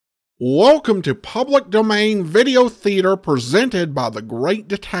Welcome to Public Domain Video Theater presented by the great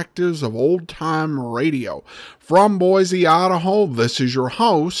detectives of old-time radio. From Boise, Idaho, this is your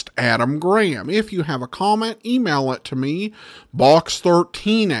host, Adam Graham. If you have a comment, email it to me,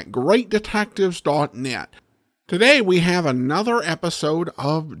 box13@greatdetectives.net. Today we have another episode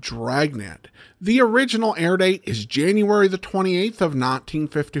of Dragnet. The original air date is January the 28th of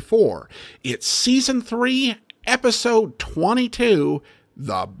 1954. It's Season 3, Episode 22,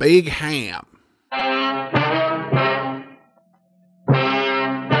 The Big Ham.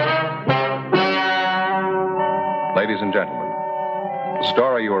 Ladies and gentlemen, the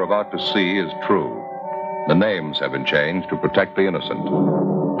story you are about to see is true. The names have been changed to protect the innocent.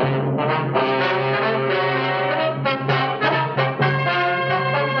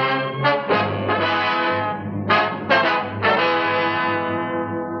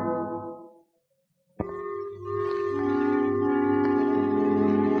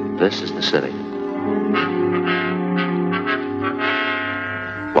 This is the city.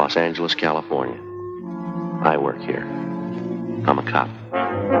 Los Angeles, California. I work here. I'm a cop.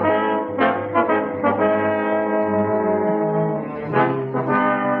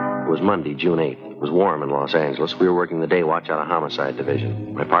 It was Monday, June 8th. It was warm in Los Angeles. We were working the day watch out of Homicide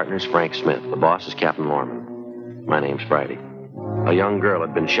Division. My partner's Frank Smith. The boss is Captain Lorman. My name's Friday. A young girl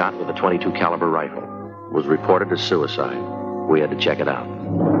had been shot with a .22 caliber rifle. It was reported as suicide. We had to check it out.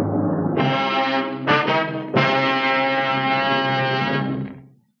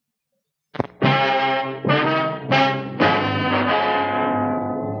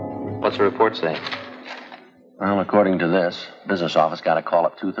 What's the report say? Well, according to this, business office got a call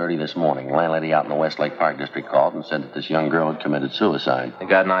at 2:30 this morning. Landlady out in the Westlake Park District called and said that this young girl had committed suicide. They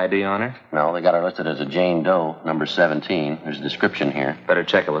got an ID on her? No, they got her listed as a Jane Doe, number 17. There's a description here. Better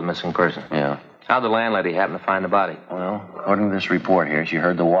check it with missing person. Yeah. How'd the landlady happen to find the body? Well, according to this report here, she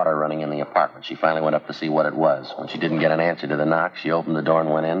heard the water running in the apartment. She finally went up to see what it was. When she didn't get an answer to the knock, she opened the door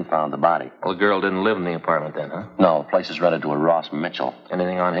and went in and found the body. Well, the girl didn't live in the apartment then, huh? No, the place is rented to a Ross Mitchell.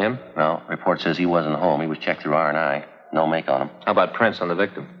 Anything on him? No, report says he wasn't home. He was checked through R&I. No make on him. How about prints on the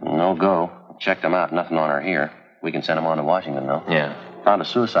victim? No go. Checked them out. Nothing on her here. We can send them on to Washington, though. Yeah. Found a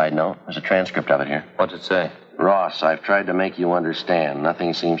suicide note. There's a transcript of it here. What's it say? Ross, I've tried to make you understand.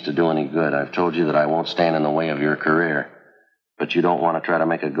 Nothing seems to do any good. I've told you that I won't stand in the way of your career. But you don't want to try to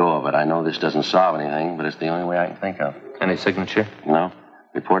make a go of it. I know this doesn't solve anything, but it's the only way I can think of. Any signature? No.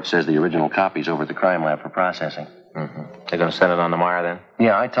 Report says the original copy's over at the crime lab for processing. Mm-hmm. They're going to send it on to Meyer then?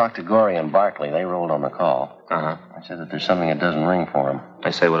 Yeah, I talked to Gorey and Barkley. They rolled on the call. Uh-huh. I said that there's something that doesn't ring for them.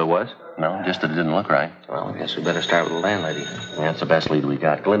 They say what it was? No, just that it didn't look right. Well, I guess we better start with the landlady. Yeah, that's the best lead we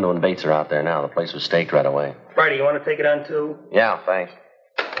got. Galindo and Bates are out there now. The place was staked right away. Friday, you want to take it on, too? Yeah, thanks.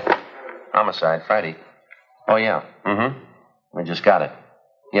 Homicide, Friday. Oh, yeah. Mm-hmm. We just got it.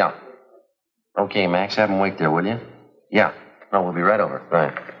 Yeah. Okay, Max, have him wait there, will you? Yeah. No, we'll be right over.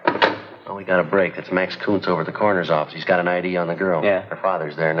 Right. Oh, we got a break. That's Max Kuntz over at the coroner's office. He's got an ID on the girl. Yeah. Her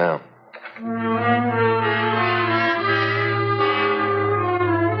father's there now.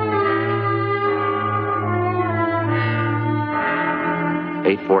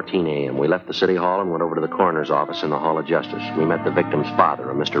 8:14 a.m. We left the city hall and went over to the coroner's office in the Hall of Justice. We met the victim's father,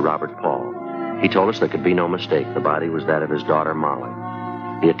 a Mr. Robert Paul. He told us there could be no mistake. The body was that of his daughter, Molly.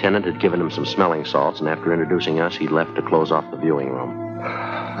 The attendant had given him some smelling salts, and after introducing us, he left to close off the viewing room.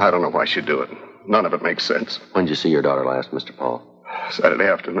 I don't know why she'd do it. None of it makes sense. When did you see your daughter last, Mr. Paul? Saturday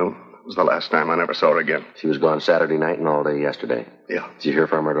afternoon. It was the last time I never saw her again. She was gone Saturday night and all day yesterday. Yeah. Did you hear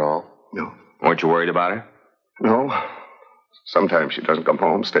from her at all? No. Weren't you worried about her? No. Sometimes she doesn't come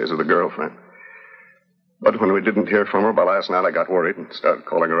home, stays with a girlfriend. But when we didn't hear from her by last night, I got worried and started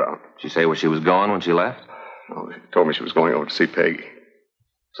calling her out. Did she say where she was going when she left? Oh, she told me she was going over to see Peggy.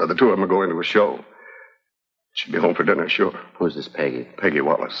 So the two of them are going to a show. She'll be home for dinner, sure. Who's this Peggy? Peggy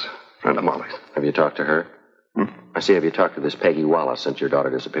Wallace, friend of Molly's. Have you talked to her? I see. Have you talked to this Peggy Wallace since your daughter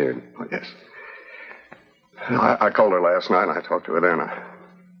disappeared? Oh, yes. I called her last night, and I talked to her then. I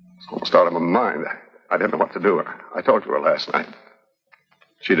was almost out of my mind. I didn't know what to do. I talked to her last night.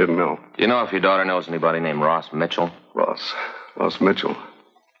 She didn't know. Do you know if your daughter knows anybody named Ross Mitchell? Ross Mitchell.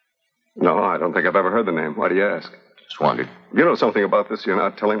 No, I don't think I've ever heard the name. Why do you ask? Just wondered. You know something about this you're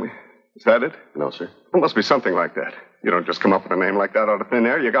not telling me? Is that it? No, sir. It must be something like that. You don't just come up with a name like that out of thin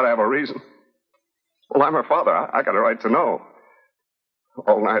air. You got to have a reason. Well, I'm her father. I got a right to know.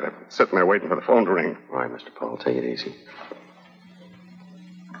 All night I've been sitting there waiting for the phone to ring. All right, Mr. Paul, take it easy.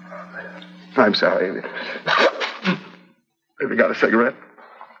 I'm sorry. Have you got a cigarette?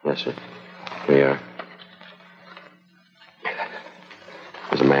 Yes, sir. Here you are.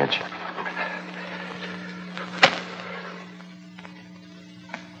 There's a match.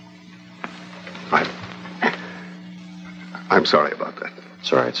 I'm sorry about that.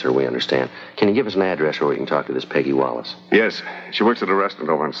 It's all right, sir. We understand. Can you give us an address where we can talk to this Peggy Wallace? Yes, she works at a restaurant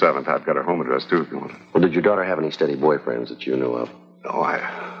over on 7th. I've got her home address, too, if you want it. Well, did your daughter have any steady boyfriends that you knew of? No,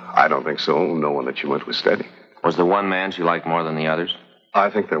 I don't think so. No one that she went was steady. Was there one man she liked more than the others? I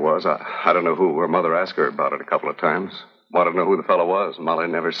think there was. I don't know who. Her mother asked her about it a couple of times. Wanted to know who the fellow was. Molly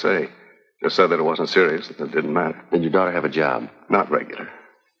never say. Just said that it wasn't serious, that it didn't matter. Did your daughter have a job? Not regular.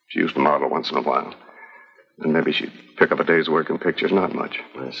 She used to model once in a while. And maybe she'd pick up a day's work in pictures, not much.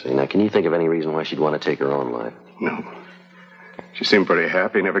 I see. Now, can you think of any reason why she'd want to take her own life? No. She seemed pretty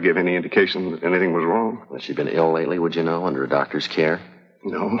happy, never gave any indication that anything was wrong. Has she been ill lately, would you know, under a doctor's care?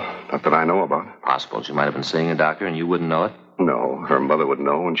 No, not that I know about. Possible she might have been seeing a doctor and you wouldn't know it. No, her mother would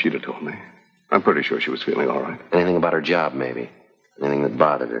know and she'd have told me. I'm pretty sure she was feeling all right. Anything about her job, maybe? Anything that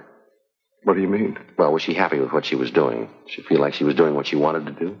bothered her? What do you mean? Well, was she happy with what she was doing? Did she feel like she was doing what she wanted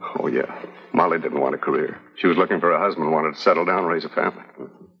to do? Oh, yeah. Molly didn't want a career. She was looking for a husband, wanted to settle down and raise a family.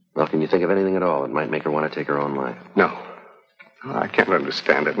 Well, can you think of anything at all that might make her want to take her own life? No. I can't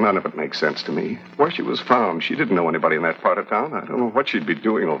understand it. None of it makes sense to me. Where she was found, she didn't know anybody in that part of town. I don't know what she'd be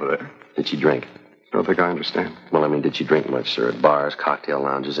doing over there. Did she drink? Don't think I understand. Well, I mean, did she drink much, sir? At bars, cocktail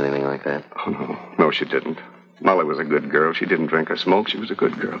lounges, anything like that? Oh, no. No, she didn't. Molly was a good girl. She didn't drink or smoke. She was a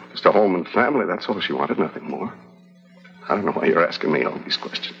good girl. Just a home and family. That's all she wanted, nothing more. I don't know why you're asking me all these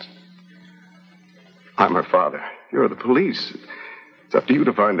questions. I'm her father. You're the police. It's up to you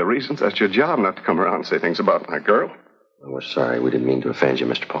to find the reasons. That's your job, not to come around and say things about my girl. Well, we're sorry. We didn't mean to offend you,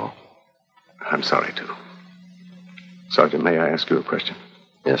 Mr. Paul. I'm sorry, too. Sergeant, may I ask you a question?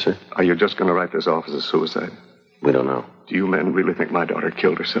 Yes, sir? Are you just going to write this off as a suicide? We don't know. Do you men really think my daughter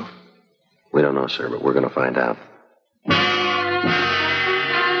killed herself? We don't know, sir, but we're going to find out.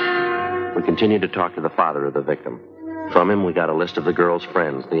 We continued to talk to the father of the victim. From him, we got a list of the girl's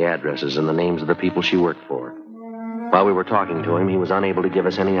friends, the addresses, and the names of the people she worked for. While we were talking to him, he was unable to give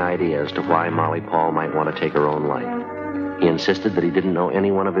us any idea as to why Molly Paul might want to take her own life. He insisted that he didn't know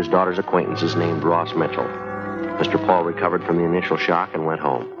any one of his daughter's acquaintances named Ross Mitchell. Mr. Paul recovered from the initial shock and went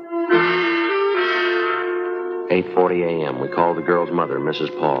home. 8:40 a.m., we called the girl's mother,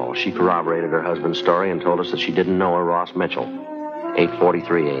 Mrs. Paul. She corroborated her husband's story and told us that she didn't know a Ross Mitchell.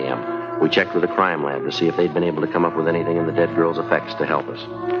 8:43 a.m., we checked with the crime lab to see if they'd been able to come up with anything in the dead girl's effects to help us.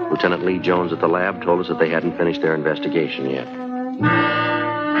 Lieutenant Lee Jones at the lab told us that they hadn't finished their investigation yet.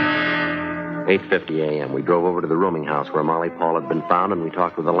 8:50 a.m., we drove over to the rooming house where Molly Paul had been found, and we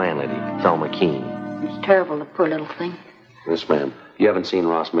talked with the landlady, Thelma Keene. It's terrible, the poor little thing. Yes, ma'am. You haven't seen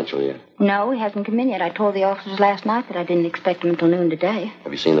Ross Mitchell yet? No, he hasn't come in yet. I told the officers last night that I didn't expect him until noon today.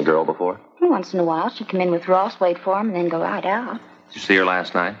 Have you seen the girl before? Once in a while, she'd come in with Ross, wait for him, and then go right out. Did you see her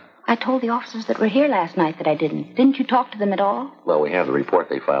last night? I told the officers that were here last night that I didn't. Didn't you talk to them at all? Well, we have the report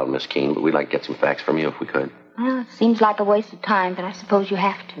they filed, Miss Keene, but we'd like to get some facts from you if we could. Well, it seems like a waste of time, but I suppose you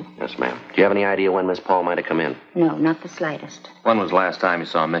have to. Yes, ma'am. Do you have any idea when Miss Paul might have come in? No, not the slightest. When was the last time you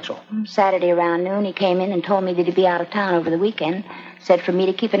saw Mitchell? Saturday around noon, he came in and told me that he'd be out of town over the weekend. Said for me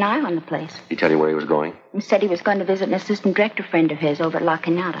to keep an eye on the place. Did he tell you where he was going? He said he was going to visit an assistant director friend of his over at La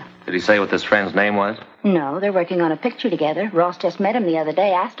Cañada. Did he say what this friend's name was? No, they're working on a picture together. Ross just met him the other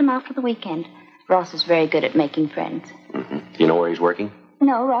day, asked him out for the weekend. Ross is very good at making friends. Mm-hmm. Do you know where he's working?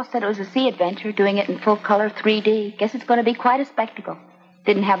 No, Ross said it was a sea adventure, doing it in full color 3D. Guess it's going to be quite a spectacle.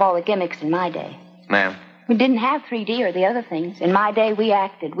 Didn't have all the gimmicks in my day. Ma'am? We didn't have 3D or the other things. In my day, we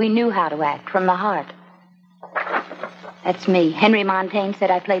acted. We knew how to act, from the heart. That's me. Henry Montaigne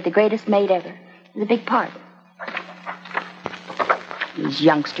said I played the greatest maid ever. It was a big part. These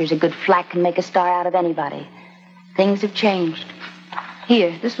youngsters, a good flack can make a star out of anybody. Things have changed.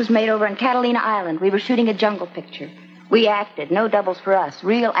 Here, this was made over on Catalina Island. We were shooting a jungle picture. We acted. No doubles for us.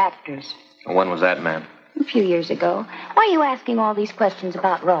 Real actors. When was that, ma'am? A few years ago. Why are you asking all these questions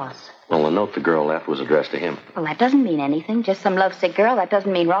about Ross? Well, the note the girl left was addressed to him. Well, that doesn't mean anything. Just some lovesick girl. That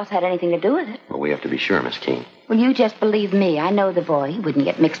doesn't mean Ross had anything to do with it. Well, we have to be sure, Miss Keene. Well, you just believe me. I know the boy. He wouldn't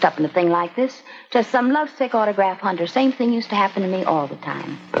get mixed up in a thing like this. Just some lovesick autograph hunter. Same thing used to happen to me all the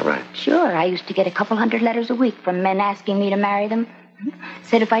time. Is that right? Sure. I used to get a couple hundred letters a week from men asking me to marry them.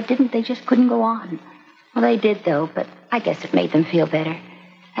 Said if I didn't, they just couldn't go on. Well, they did, though, but I guess it made them feel better.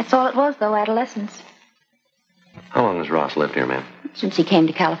 That's all it was, though, adolescence. How long has Ross lived here, ma'am? Since he came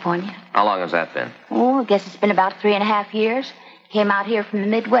to California. How long has that been? Oh, I guess it's been about 3.5 years. Came out here from the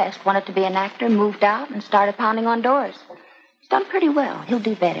Midwest, wanted to be an actor, moved out, and started pounding on doors. He's done pretty well. He'll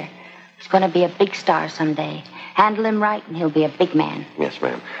do better. He's going to be a big star someday. Handle him right, and he'll be a big man. Yes,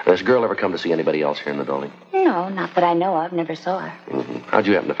 ma'am. Has this girl ever come to see anybody else here in the building? No, not that I know of. Never saw her. Mm-hmm. How'd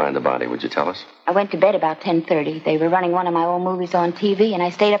you happen to find the body? Would you tell us? I went to bed about 10:30. They were running one of my old movies on TV, and I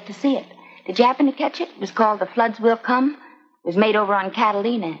stayed up to see it. Did you happen to catch it? It was called The Floods Will Come. It was made over on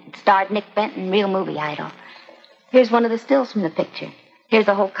Catalina. It starred Nick Benton, real movie idol. Here's one of the stills from the picture. Here's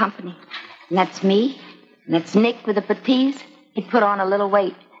the whole company. And that's me. And that's Nick with the puttees. He'd put on a little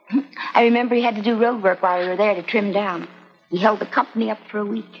weight. I remember he had to do road work while we were there to trim down. He held the company up for a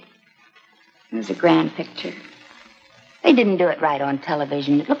week. It was a grand picture. They didn't do it right on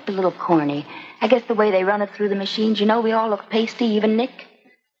television. It looked a little corny. I guess the way they run it through the machines, you know, we all look pasty, even Nick.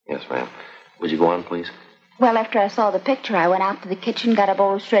 Yes, ma'am. Would you go on, please? Well, after I saw the picture, I went out to the kitchen, got a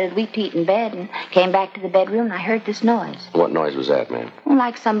bowl of shredded wheat to eat in bed, and came back to the bedroom, and I heard this noise. What noise was that, ma'am? Well,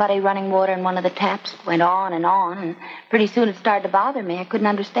 like somebody running water in one of the taps. It went on, and pretty soon it started to bother me. I couldn't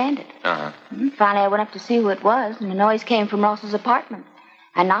understand it. Uh-huh. Finally, I went up to see who it was, and the noise came from Ross's apartment.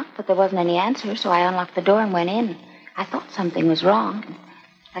 I knocked, but there wasn't any answer, so I unlocked the door and went in. I thought something was wrong.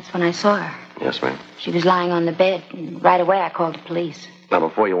 That's when I saw her. Yes, ma'am. She was lying on the bed, and right away I called the police. Now,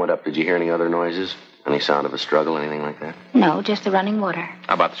 before you went up, did you hear any other noises? Any sound of a struggle, anything like that? No, just the running water.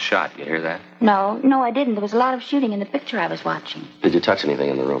 How about the shot? You hear that? No, I didn't. There was a lot of shooting in the picture I was watching. Did you touch anything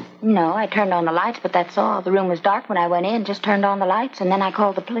in the room? No, I turned on the lights, but that's all. The room was dark when I went in, just turned on the lights, and then I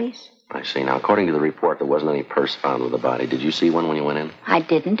called the police. I see. Now, according to the report, there wasn't any purse found with the body. Did you see one when you went in? I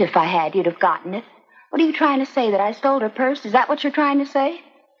didn't. If I had, you'd have gotten it. What are you trying to say, that I stole her purse? Is that what you're trying to say?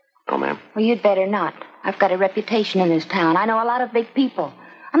 No, ma'am. Well, you'd better not. I've got a reputation in this town. I know a lot of big people.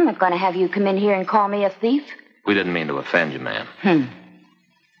 I'm not going to have you come in here and call me a thief. We didn't mean to offend you, ma'am.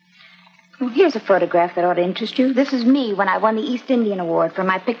 Well, here's a photograph that ought to interest you. This is me when I won the East Indian Award for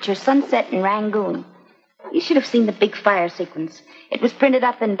my picture Sunset in Rangoon. You should have seen the big fire sequence. It was printed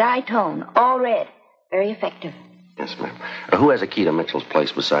up in dye tone, all red. Very effective. Yes, ma'am. Who has a key to Mitchell's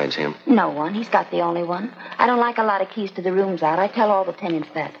place besides him? No one. He's got the only one. I don't like a lot of keys to the rooms out. I tell all the tenants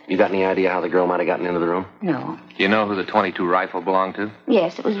that. You got any idea how the girl might have gotten into the room? No. Do you know who the .22 rifle belonged to?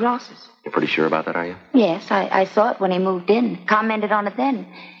 Yes, it was Ross's. You're pretty sure about that, are you? Yes, I saw it when he moved in. Commented on it then.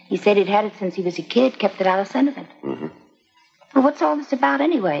 He said he'd had it since he was a kid, kept it out of sentiment. Mm-hmm. Well, what's all this about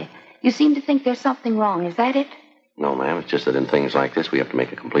anyway? You seem to think there's something wrong. Is that it? No, ma'am. It's just that in things like this, we have to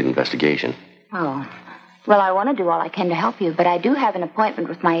make a complete investigation. Oh. Well, I want to do all I can to help you, but I do have an appointment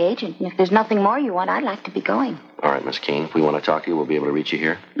with my agent, and if there's nothing more you want, I'd like to be going. All right, Miss Keene. If we want to talk to you, we'll be able to reach you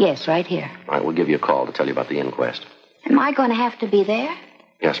here? Yes, right here. All right, we'll give you a call to tell you about the inquest. Am I going to have to be there?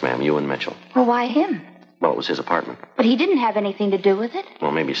 Yes, ma'am. You and Mitchell. Well, why him? Well, it was his apartment. But he didn't have anything to do with it. Well,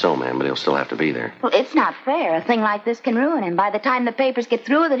 maybe so, ma'am, but he'll still have to be there. Well, it's not fair. A thing like this can ruin him. By the time the papers get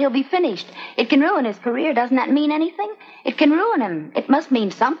through with it, he'll be finished. It can ruin his career. Doesn't that mean anything? It can ruin him. It must mean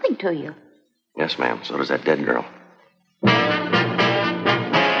something to you. Yes, ma'am. So does that dead girl.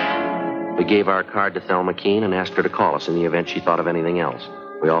 We gave our card to Thelma Keene and asked her to call us in the event she thought of anything else.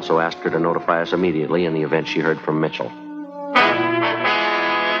 We also asked her to notify us immediately in the event she heard from Mitchell.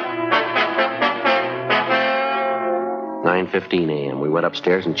 9:15 a.m. We went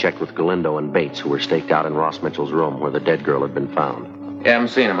upstairs and checked with Galindo and Bates, who were staked out in Ross Mitchell's room where the dead girl had been found. You haven't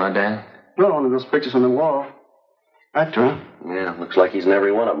seen him, huh, Dan? No, only those pictures on the wall. Actor, huh? Yeah, looks like he's in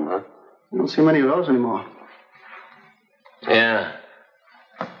every one of them, huh? You don't see many of those anymore. Yeah.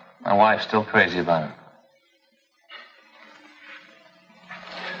 My wife's still crazy about him.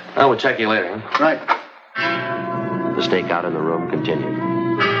 Well, we'll check you later, huh? Right. The stakeout in the room continued.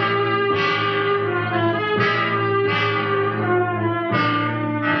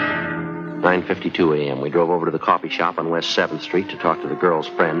 "9:52 a.m. We drove over to the coffee shop on West 7th Street to talk to the girl's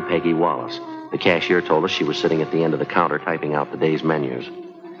friend, Peggy Wallace. The cashier told us she was sitting at the end of the counter typing out the day's menus.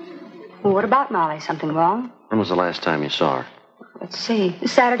 Well, what about Molly? Something wrong? When was the last time you saw her? Let's see.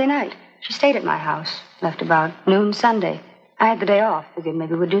 Saturday night. She stayed at my house. Left about noon Sunday. I had the day off. Figured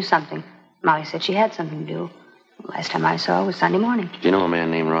maybe we'd do something. Molly said she had something to do. Last time I saw her was Sunday morning. Do you know a man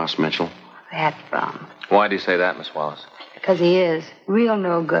named Ross Mitchell? That from. Why do you say that, Miss Wallace? Because he is. Real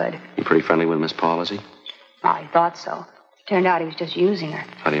no good. You pretty friendly with Miss Paul, is he? Molly thought so. Turned out he was just using her.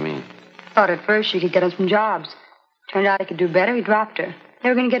 How do you mean? Thought at first she could get him some jobs. Turned out he could do better. He dropped her. They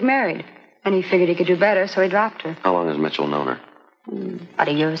were going to get married. And he figured he could do better, so he dropped her. How long has Mitchell known her? About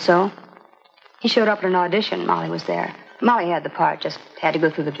a year or so. He showed up at an audition. Molly was there. Molly had the part, just had to go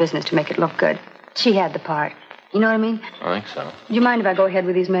through the business to make it look good. She had the part. You know what I mean? I think so. Do you mind if I go ahead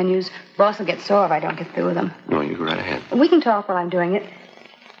with these menus? Boss will get sore if I don't get through with them. No, you go right ahead. We can talk while I'm doing it.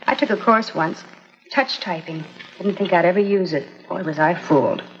 I took a course once. Touch typing. Didn't think I'd ever use it. Boy, was I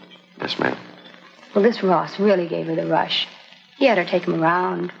fooled. Yes, ma'am. Well, this Ross really gave her the rush. He had her take him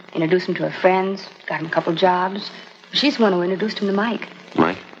around, introduce him to her friends, got him a couple jobs. She's the one who introduced him to Mike.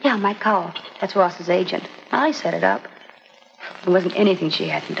 Mike? Yeah, Mike Cowell. That's Ross's agent. I set it up. There wasn't anything she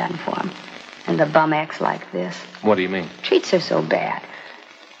hadn't done for him. And the bum acts like this. What do you mean? Treats her so bad.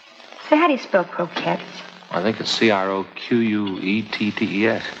 Say, how do you spell croquettes? I think it's Croquettes.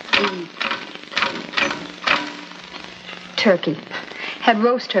 Turkey. Had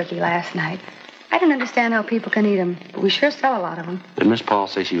roast turkey last night. I didn't understand how people can eat them, but we sure sell a lot of them. Did Miss Paul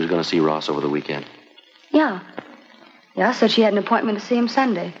say she was going to see Ross over the weekend? Yeah. Yeah, said she had an appointment to see him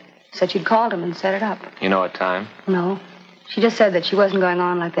Sunday. Said she'd called him and set it up. You know what time? No. She just said that she wasn't going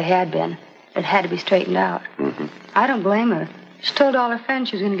on like they had been. It had to be straightened out. Mm-hmm. I don't blame her. She told all her friends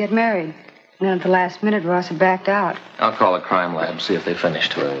she was going to get married. And then at the last minute, Ross had backed out. I'll call the crime lab, see if they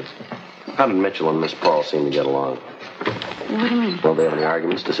finished. Right. How did Mitchell and Miss Paul seem to get along? What do you mean? Don't they have any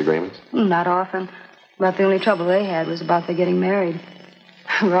arguments, disagreements? Not often. About the only trouble they had was about their getting married.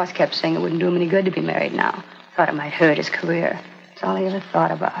 Ross kept saying it wouldn't do him any good to be married now. Thought it might hurt his career. That's all he ever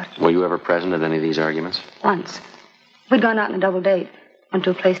thought about. Were you ever present at any of these arguments? Once. We'd gone out on a double date. Went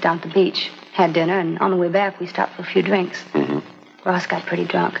to a place down at the beach. Had dinner, and on the way back, we stopped for a few drinks. Mm-hmm. Ross got pretty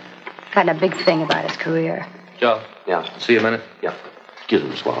drunk. Got in a big thing about his career. Joe? Yeah. See you a minute? Yeah. Excuse me,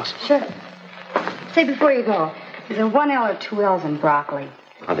 Miss Wallace. Sure. Say, before you go, is there 1 L or 2 L's in broccoli?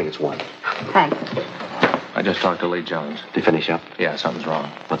 I think it's one. Thanks. I just talked to Lee Jones. Did you finish up? Yeah, something's wrong.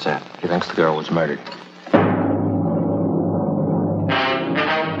 What's that? He thinks the girl was murdered.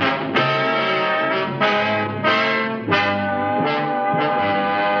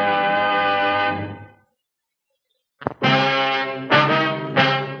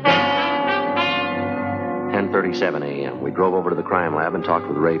 A.m. We drove over to the crime lab and talked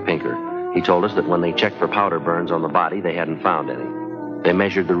with Ray Pinker. He told us that when they checked for powder burns on the body, they hadn't found any. They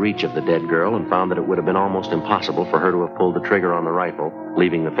measured the reach of the dead girl and found that it would have been almost impossible for her to have pulled the trigger on the rifle,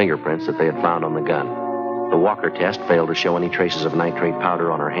 leaving the fingerprints that they had found on the gun. The Walker test failed to show any traces of nitrate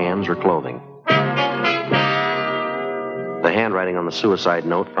powder on her hands or clothing. The handwriting on the suicide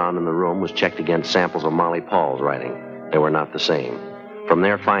note found in the room was checked against samples of Molly Paul's writing. They were not the same. From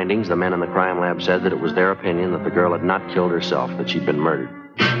their findings, the men in the crime lab said that it was their opinion that the girl had not killed herself, that she'd been murdered.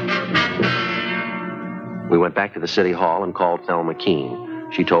 We went back to the city hall and called Thelma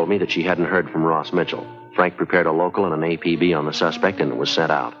Keene. She told me that she hadn't heard from Ross Mitchell. Frank prepared a local and an APB on the suspect, and it was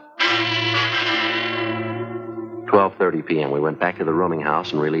sent out. 12:30 p.m., we went back to the rooming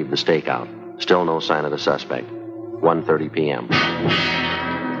house and relieved the stakeout. Still no sign of the suspect. 1:30 p.m.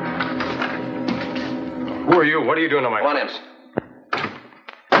 Who are you? What are you doing to my... Williams.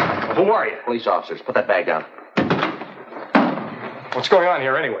 Who are you? Police officers. Put that bag down. What's going on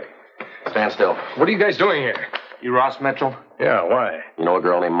here anyway? Stand still. What are you guys doing here? You Ross Mitchell? Yeah, why? You know a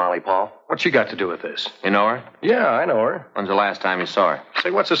girl named Molly Paul? What's she got to do with this? You know her? Yeah, I know her. When's the last time you saw her?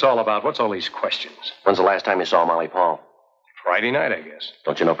 Say, what's this all about? What's all these questions? When's the last time you saw Molly Paul? Friday night, I guess.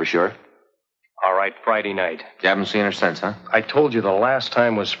 Don't you know for sure? All right, Friday night. You haven't seen her since, huh? I told you the last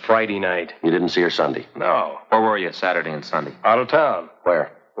time was Friday night. You didn't see her Sunday? No. Where were you Saturday and Sunday? Out of town.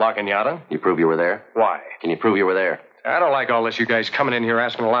 Where? La Cañada. You prove you were there? Why? Can you prove you were there? I don't like all this, you guys coming in here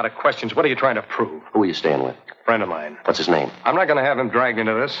asking a lot of questions. What are you trying to prove? Who are you staying with? Friend of mine. What's his name? I'm not going to have him dragged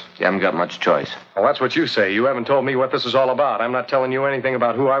into this. You haven't got much choice. Well, that's what you say. You haven't told me what this is all about. I'm not telling you anything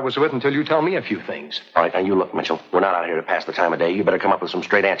about who I was with until you tell me a few things. All right, now you look, Mitchell. We're not out here to pass the time of day. You better come up with some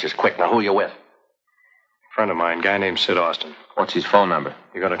straight answers quick. Now, who are you with? Friend of mine, guy named Sid Austin. What's his phone number?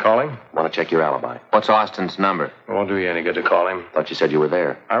 You going to call him? Want to check your alibi. What's Austin's number? It won't do you any good to call him. Thought you said you were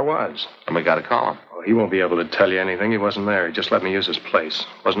there. I was. And we gotta call him. Well, he won't be able to tell you anything. He wasn't there. He just let me use his place.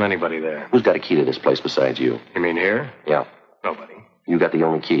 Wasn't anybody there. Who's got a key to this place besides you? You mean here? Yeah. Nobody. You got the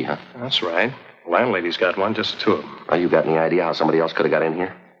only key, huh? That's right. The landlady's got one, just the two of them. Now, you got any idea how somebody else could have got in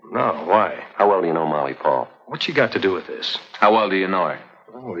here? No, why? How well do you know Molly Paul? What's she got to do with this? How well do you know her?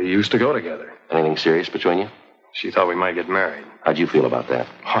 Well, we used to go together. Anything serious between you? She thought we might get married. How'd you feel about that?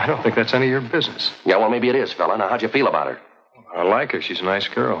 Oh, I don't think that's any of your business. Yeah, well, maybe it is, fella. Now, how'd you feel about her? I like her. She's a nice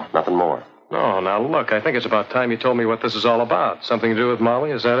girl. Nothing more. No, now look, I think it's about time you told me what this is all about. Something to do with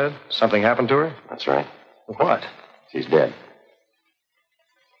Molly, is that it? Something happened to her? That's right. What? She's dead.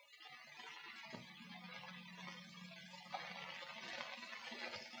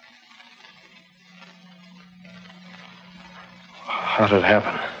 How did it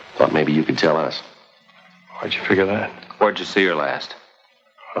happen? Thought maybe you could tell us. Why'd you figure that? Where'd you see her last?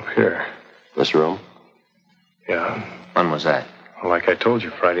 Up here. This room? Yeah. When was that? Like I told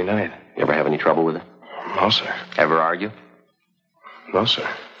you, Friday night. You ever have any trouble with her? No, sir. Ever argue? No, sir.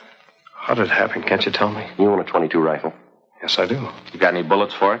 How did it happen? Can't you tell me? You own a .22 rifle? Yes, I do. You got any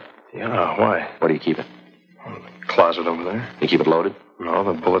bullets for it? Yeah, why? Where do you keep it? In the closet over there. You keep it loaded? No,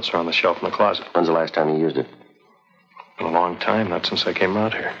 the bullets are on the shelf in the closet. When's the last time you used it? Been a long time, not since I came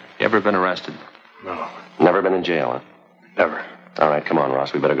out here. You ever been arrested? No, Never been in jail, huh? never. All right, come on,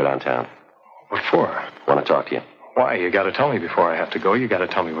 Ross. We better go downtown. What for? Want to talk to you. Why? You got to tell me before I have to go. You got to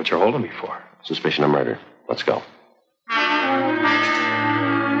tell me what you're holding me for. Suspicion of murder. Let's go.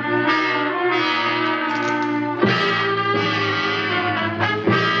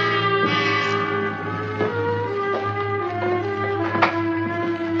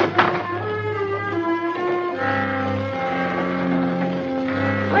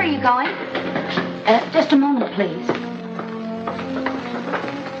 Where are you going? Just a moment, please.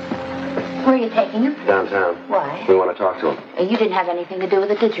 Where are you taking him? Downtown. Why? We want to talk to him. You didn't have anything to do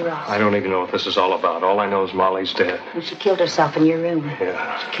with it, did you, Ross? I don't even know what this is all about. All I know is Molly's dead. Well, she killed herself in your room.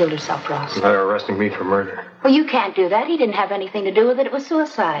 Yeah. She killed herself, Ross. They're arresting me for murder. Well, you can't do that. He didn't have anything to do with it. It was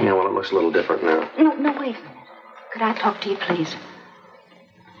suicide. Yeah, well, it looks a little different now. No, wait a minute. Could I talk to you, please?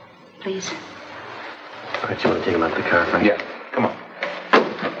 Please. All right, you want to take him out to the car, Frank? Yeah, come on.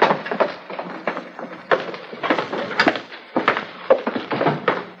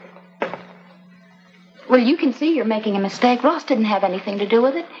 Well, you can see you're making a mistake. Ross didn't have anything to do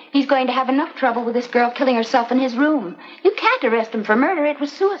with it. He's going to have enough trouble with this girl killing herself in his room. You can't arrest him for murder. It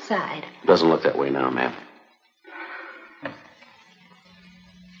was suicide. Doesn't look that way now, ma'am.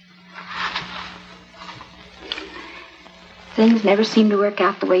 Things never seem to work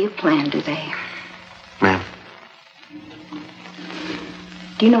out the way you planned, do they? Ma'am?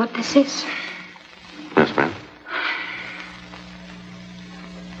 Do you know what this is? Yes, ma'am.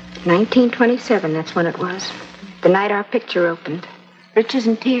 1927, that's when it was. The night our picture opened. Riches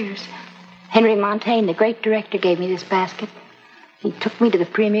and Tears. Henry Montaigne, the great director, gave me this basket. He took me to the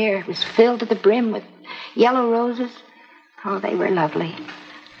premiere. It was filled to the brim with yellow roses. Oh, they were lovely.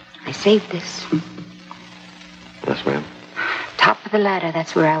 I saved this. Yes, ma'am. Top of the ladder,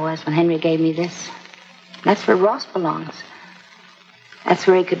 that's where I was when Henry gave me this. That's where Ross belongs. That's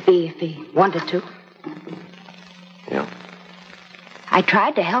where he could be if he wanted to. Yeah. I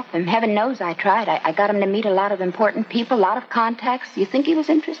tried to help him. Heaven knows I tried. I got him to meet a lot of important people, a lot of contacts. You think he was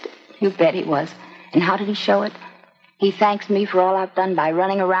interested? You bet he was. And how did he show it? He thanks me for all I've done by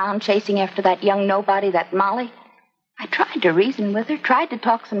running around, chasing after that young nobody, that Molly. I tried to reason with her, tried to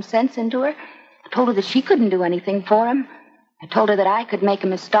talk some sense into her. I told her that she couldn't do anything for him. I told her that I could make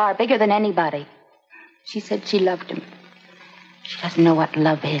him a star, bigger than anybody. She said she loved him. She doesn't know what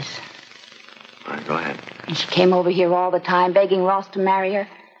love is. All right, go ahead. And she came over here all the time, begging Ross to marry her.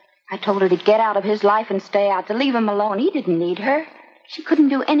 I told her to get out of his life and stay out, to leave him alone. He didn't need her. She couldn't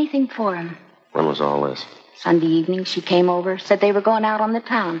do anything for him. When was all this? Sunday evening, she came over, said they were going out on the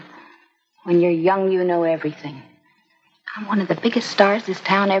town. When you're young, you know everything. I'm one of the biggest stars this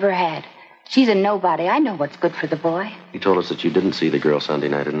town ever had. She's a nobody. I know what's good for the boy. You told us that you didn't see the girl Sunday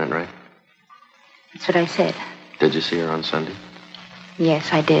night, isn't that right? That's what I said. Did you see her on Sunday?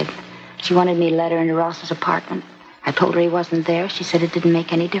 Yes, I did. She wanted me to let her into Ross's apartment. I told her he wasn't there. She said it didn't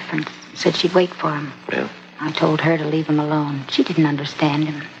make any difference. Said she'd wait for him. Yeah. I told her to leave him alone. She didn't understand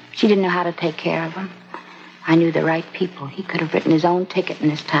him. She didn't know how to take care of him. I knew the right people. He could have written his own ticket in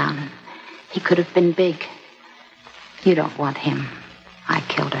this town. He could have been big. You don't want him. I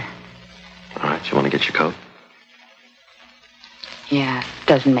killed her. All right, you want to get your coat? Yeah, it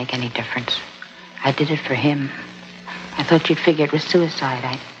doesn't make any difference. I did it for him. I thought you'd figure it was suicide.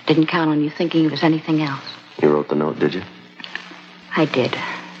 I didn't count on you thinking it was anything else. You wrote the note, did you? I did.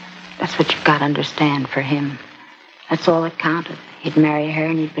 That's what you've got to understand for him. That's all that counted. He'd marry her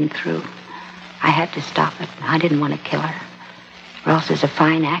and he'd been through. I had to stop it. I didn't want to kill her. Ross is a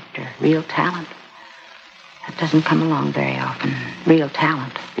fine actor, real talent. That doesn't come along very often. Real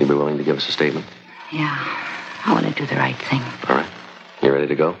talent. You'd be willing to give us a statement? Yeah, I want to do the right thing. All right. You ready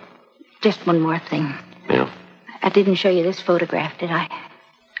to go? Just one more thing. Yeah. I didn't show you this photograph, did I?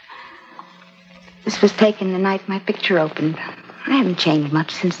 This was taken the night my picture opened. I haven't changed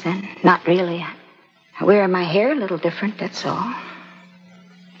much since then. Not really. I wear my hair a little different, that's all.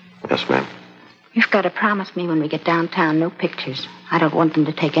 Yes, ma'am. You've got to promise me when we get downtown, no pictures. I don't want them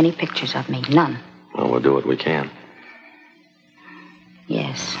to take any pictures of me. None. Well, we'll do what we can.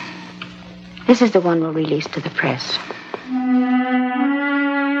 Yes. This is the one we'll release to the press.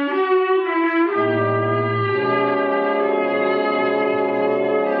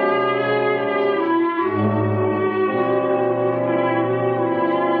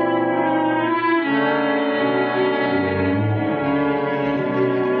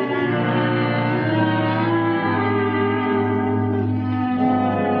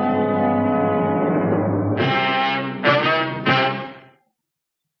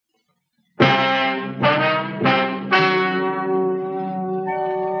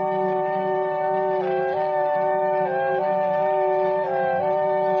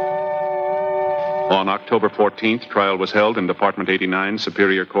 On October 14th, trial was held in Department 89,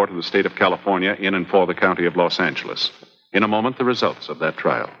 Superior Court of the State of California, in and for the County of Los Angeles. In a moment, the results of that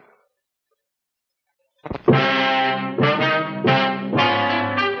trial. The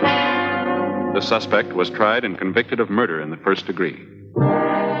suspect was tried and convicted of murder in the first degree.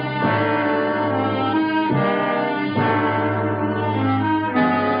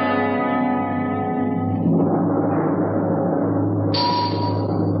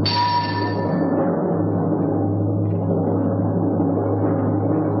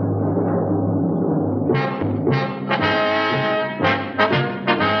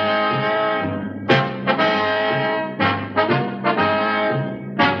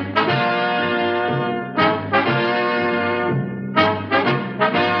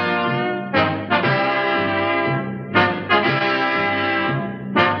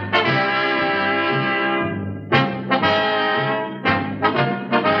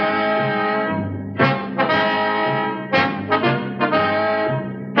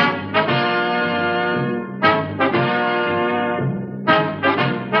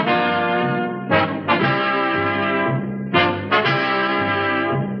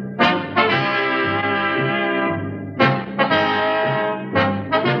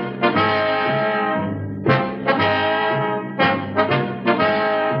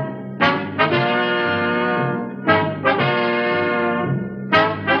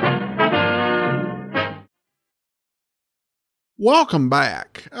 Welcome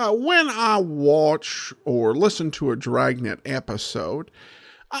back. When I watch or listen to a Dragnet episode,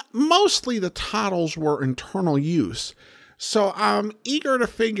 mostly the titles were internal use, so I'm eager to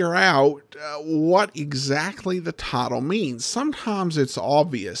figure out what exactly the title means. Sometimes it's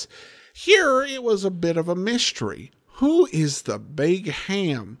obvious. Here it was a bit of a mystery. Who is the Big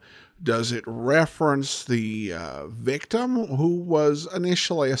Ham? Does it reference the victim who was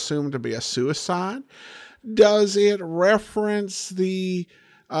initially assumed to be a suicide? Does it reference the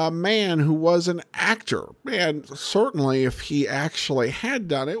man who was an actor? And certainly if he actually had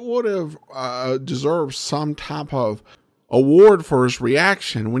done it, would have deserved some type of award for his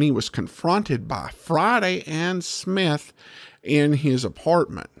reaction when he was confronted by Friday and Smith in his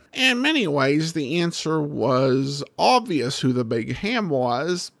apartment. In many ways, the answer was obvious who the Big Ham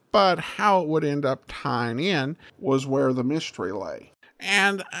was, but how it would end up tying in was where the mystery lay.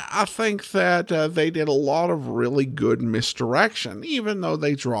 And I think that they did a lot of really good misdirection, even though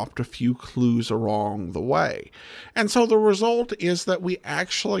they dropped a few clues along the way. And so the result is that we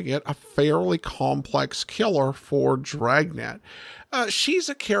actually get a fairly complex killer for Dragnet. She's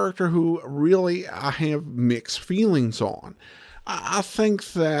a character who really I have mixed feelings on. I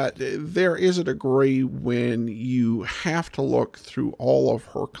think that there is a degree when you have to look through all of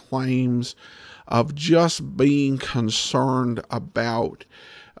her claims of just being concerned about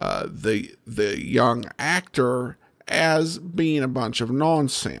the young actor as being a bunch of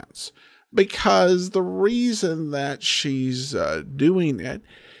nonsense. Because the reason that she's doing it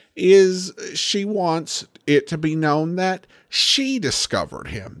is she wants it to be known that she discovered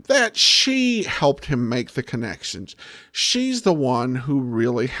him, that she helped him make the connections. She's the one who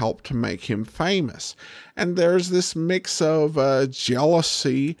really helped to make him famous. And there's this mix of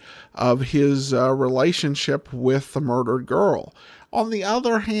jealousy of his relationship with the murdered girl. On the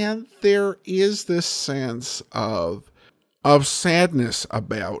other hand, there is this sense of sadness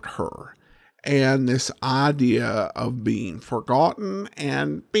about her, and this idea of being forgotten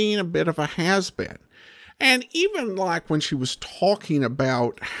and being a bit of a has-been. And even like when she was talking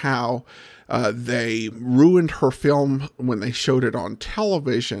about how they ruined her film when they showed it on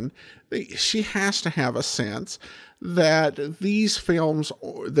television, she has to have a sense that these films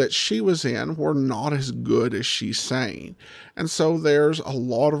that she was in were not as good as she's saying. And so there's a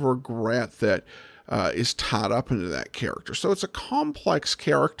lot of regret that is tied up into that character. So it's a complex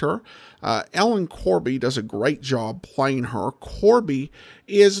character. Ellen Corby does a great job playing her. Corby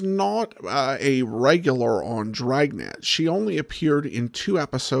is not a regular on Dragnet. She only appeared in 2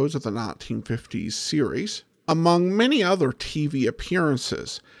 episodes of the 1950s series, among many other TV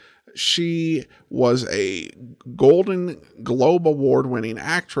appearances. She was a Golden Globe Award-winning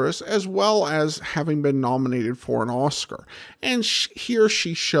actress, as well as having been nominated for an Oscar. And here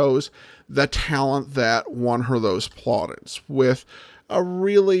she shows the talent that won her those plaudits, with a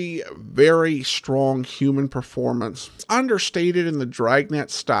really very strong human performance. It's understated in the Dragnet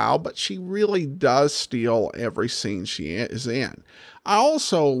style, but she really does steal every scene she is in. I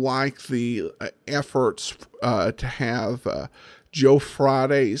also like the efforts to have Joe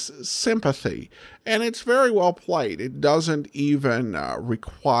Friday's sympathy, and it's very well played. It doesn't even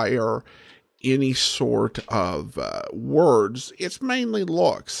require any sort of words. It's mainly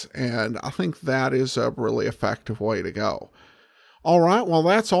looks, and I think that is a really effective way to go. All right, well,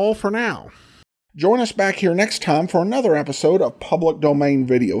 that's all for now. Join us back here next time for another episode of Public Domain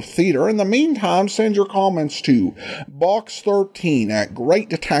Video Theater. In the meantime, send your comments to box13 at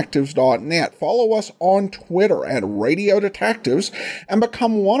greatdetectives.net. Follow us on Twitter at Radio Detectives and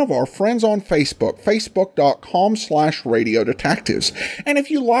become one of our friends on Facebook, facebook.com/Radio Detectives. And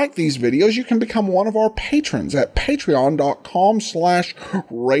if you like these videos, you can become one of our patrons at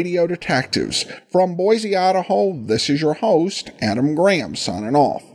patreon.com/Radio Detectives. From Boise, Idaho, this is your host, Adam Graham, signing off.